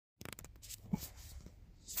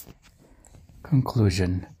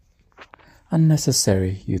Conclusion.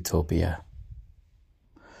 Unnecessary utopia.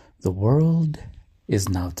 The world is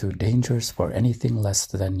now too dangerous for anything less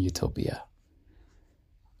than utopia.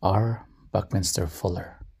 R. Buckminster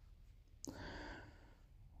Fuller.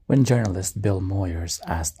 When journalist Bill Moyers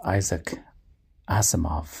asked Isaac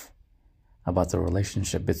Asimov about the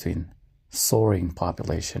relationship between soaring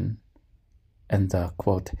population and the,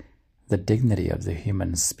 quote, the dignity of the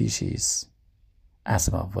human species,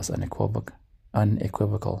 Asimov was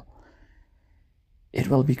unequivocal. It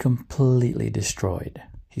will be completely destroyed,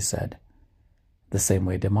 he said. The same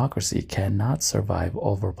way democracy cannot survive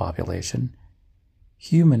overpopulation,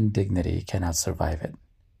 human dignity cannot survive it.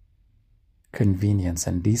 Convenience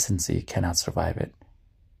and decency cannot survive it.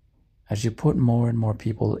 As you put more and more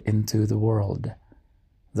people into the world,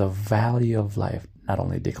 the value of life not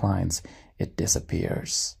only declines, it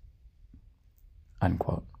disappears.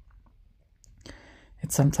 Unquote.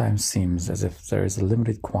 It sometimes seems as if there is a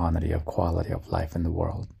limited quantity of quality of life in the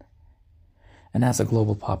world. And as a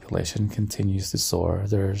global population continues to soar,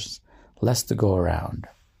 there's less to go around.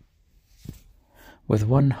 With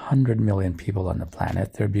 100 million people on the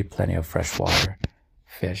planet, there'd be plenty of fresh water,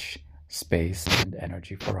 fish, space, and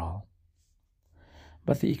energy for all.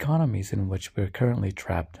 But the economies in which we're currently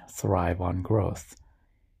trapped thrive on growth,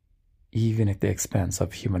 even at the expense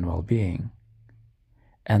of human well-being.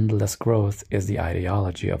 Endless growth is the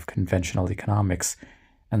ideology of conventional economics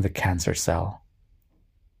and the cancer cell.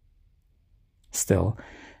 Still,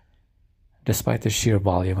 despite the sheer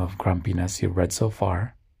volume of grumpiness you've read so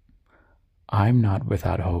far, I'm not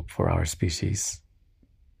without hope for our species,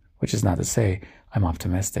 which is not to say I'm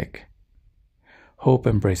optimistic. Hope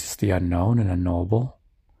embraces the unknown and unknowable,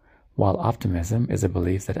 while optimism is a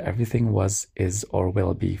belief that everything was, is, or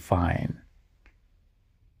will be fine.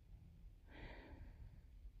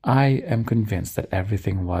 I am convinced that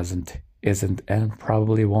everything wasn't, isn't, and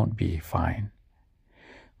probably won't be fine.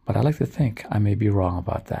 But I like to think I may be wrong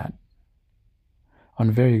about that. On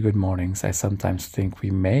very good mornings, I sometimes think we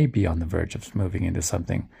may be on the verge of moving into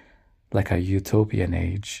something like a utopian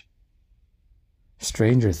age.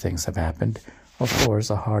 Stranger things have happened. Of course,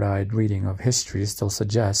 a hard-eyed reading of history still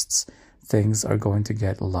suggests things are going to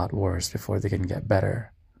get a lot worse before they can get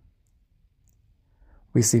better.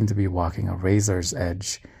 We seem to be walking a razor's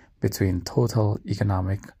edge between total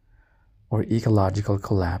economic or ecological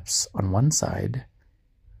collapse on one side,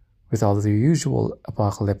 with all the usual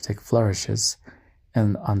apocalyptic flourishes,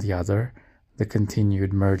 and on the other, the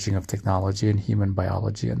continued merging of technology and human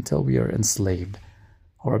biology until we are enslaved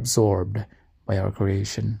or absorbed by our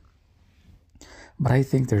creation. But I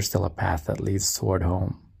think there's still a path that leads toward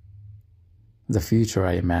home. The future,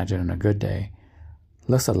 I imagine on a good day,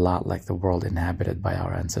 looks a lot like the world inhabited by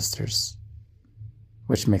our ancestors,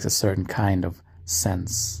 which makes a certain kind of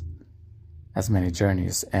sense, as many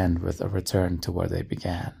journeys end with a return to where they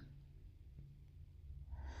began.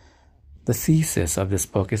 The thesis of this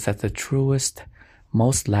book is that the truest,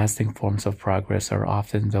 most lasting forms of progress are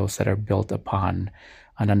often those that are built upon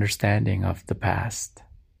an understanding of the past.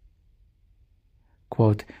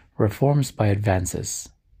 Quote, reforms by advances,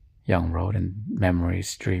 Young wrote in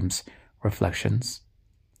Memories, Dreams, Reflections.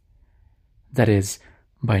 That is,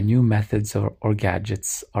 by new methods or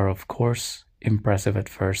gadgets are of course impressive at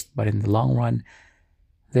first, but in the long run,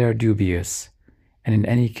 they are dubious, and in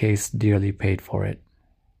any case dearly paid for it.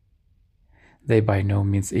 They by no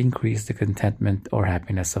means increase the contentment or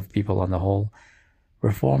happiness of people on the whole.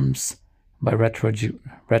 Reforms by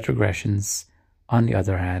retrogressions, on the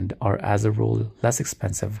other hand, are as a rule less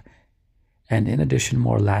expensive and in addition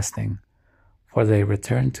more lasting, for they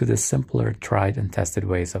return to the simpler, tried and tested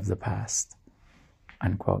ways of the past.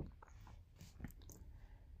 Unquote.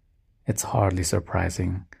 It's hardly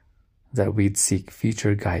surprising that we'd seek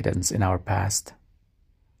future guidance in our past.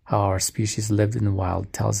 How our species lived in the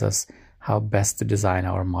wild tells us how best to design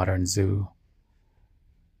our modern zoo.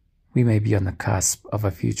 We may be on the cusp of a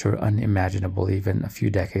future unimaginable even a few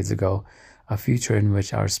decades ago, a future in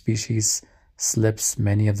which our species slips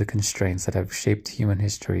many of the constraints that have shaped human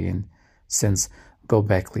history since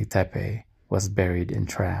Göbekli Tepe was buried in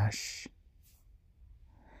trash.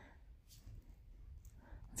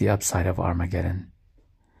 The upside of Armageddon.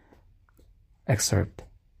 Excerpt.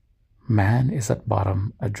 Man is at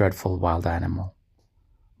bottom a dreadful wild animal.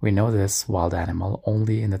 We know this wild animal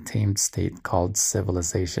only in the tamed state called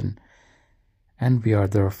civilization, and we are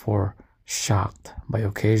therefore shocked by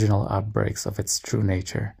occasional outbreaks of its true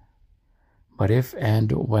nature. But if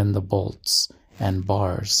and when the bolts and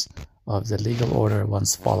bars of the legal order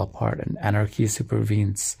once fall apart and anarchy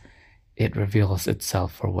supervenes, it reveals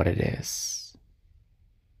itself for what it is.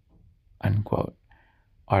 Unquote.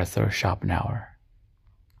 Arthur Schopenhauer.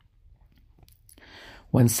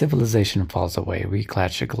 When civilization falls away, we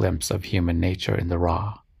catch a glimpse of human nature in the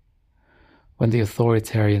raw. When the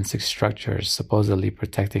authoritarian structures supposedly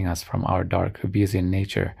protecting us from our dark Hobbesian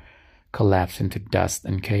nature collapse into dust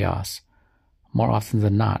and chaos, more often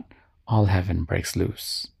than not, all heaven breaks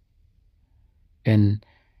loose. In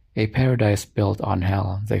A Paradise Built on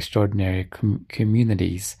Hell, the extraordinary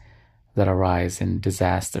communities that arise in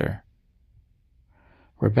disaster,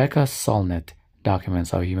 Rebecca Solnit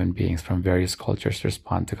documents how human beings from various cultures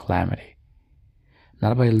respond to calamity,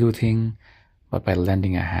 not by looting, but by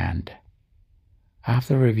lending a hand.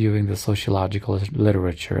 After reviewing the sociological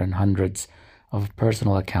literature and hundreds of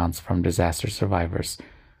personal accounts from disaster survivors,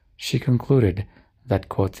 she concluded that,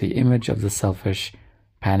 quote, the image of the selfish,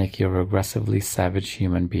 panicky, or aggressively savage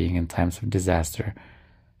human being in times of disaster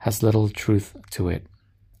has little truth to it,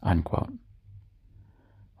 unquote.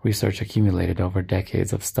 Research accumulated over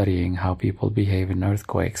decades of studying how people behave in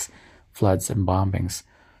earthquakes, floods, and bombings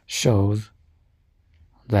shows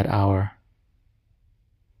that our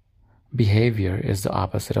behavior is the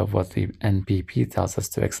opposite of what the NPP tells us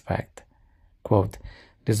to expect. Quote,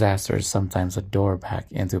 disaster is sometimes a door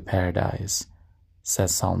back into paradise,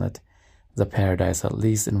 says Solnit, the paradise at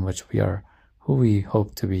least in which we are who we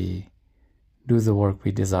hope to be, do the work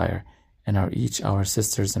we desire, and are each our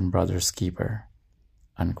sisters and brothers' keeper,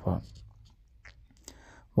 unquote.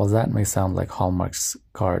 While that may sound like Hallmark's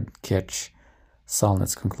card kitsch,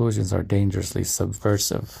 Solnit's conclusions are dangerously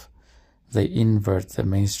subversive. They invert the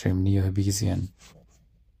mainstream neo-Hobbesian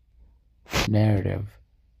narrative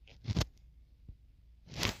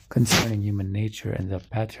concerning human nature and the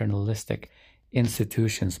paternalistic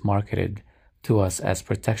institutions marketed to us as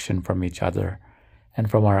protection from each other and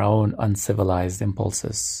from our own uncivilized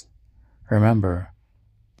impulses. Remember,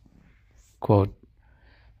 quote,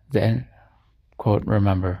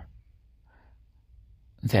 remember,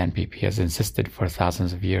 the NPP has insisted for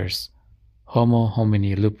thousands of years, Homo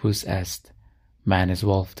homini lupus est, man is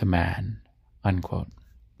wolf to man, unquote.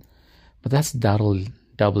 But that's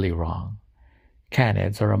doubly wrong.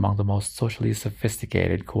 Canids are among the most socially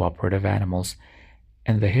sophisticated cooperative animals,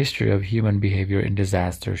 and the history of human behavior in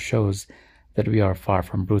disaster shows that we are far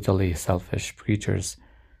from brutally selfish creatures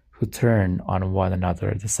who turn on one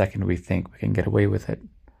another the second we think we can get away with it.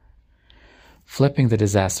 Flipping the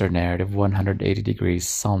disaster narrative 180 degrees,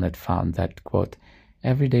 Solnit found that, quote,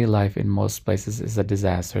 everyday life in most places is a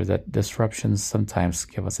disaster, that disruptions sometimes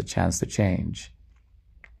give us a chance to change,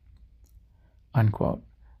 unquote.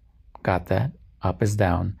 Got that? Up is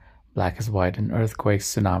down, black is white, and earthquakes,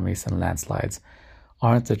 tsunamis, and landslides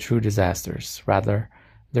aren't the true disasters. Rather,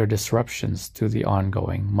 they're disruptions to the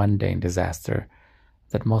ongoing, mundane disaster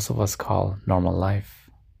that most of us call normal life.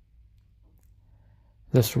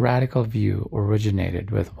 This radical view originated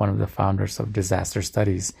with one of the founders of disaster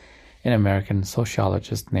studies, an American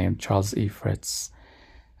sociologist named Charles E. Fritz.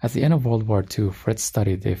 At the end of World War II, Fritz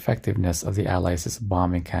studied the effectiveness of the Allies'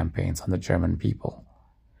 bombing campaigns on the German people.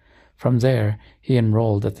 From there, he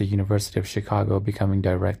enrolled at the University of Chicago, becoming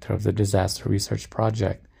director of the Disaster Research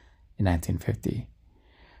Project in 1950.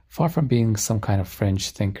 Far from being some kind of fringe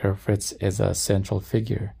thinker, Fritz is a central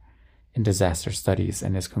figure in disaster studies,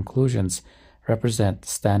 and his conclusions represent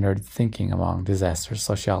standard thinking among disaster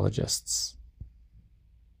sociologists.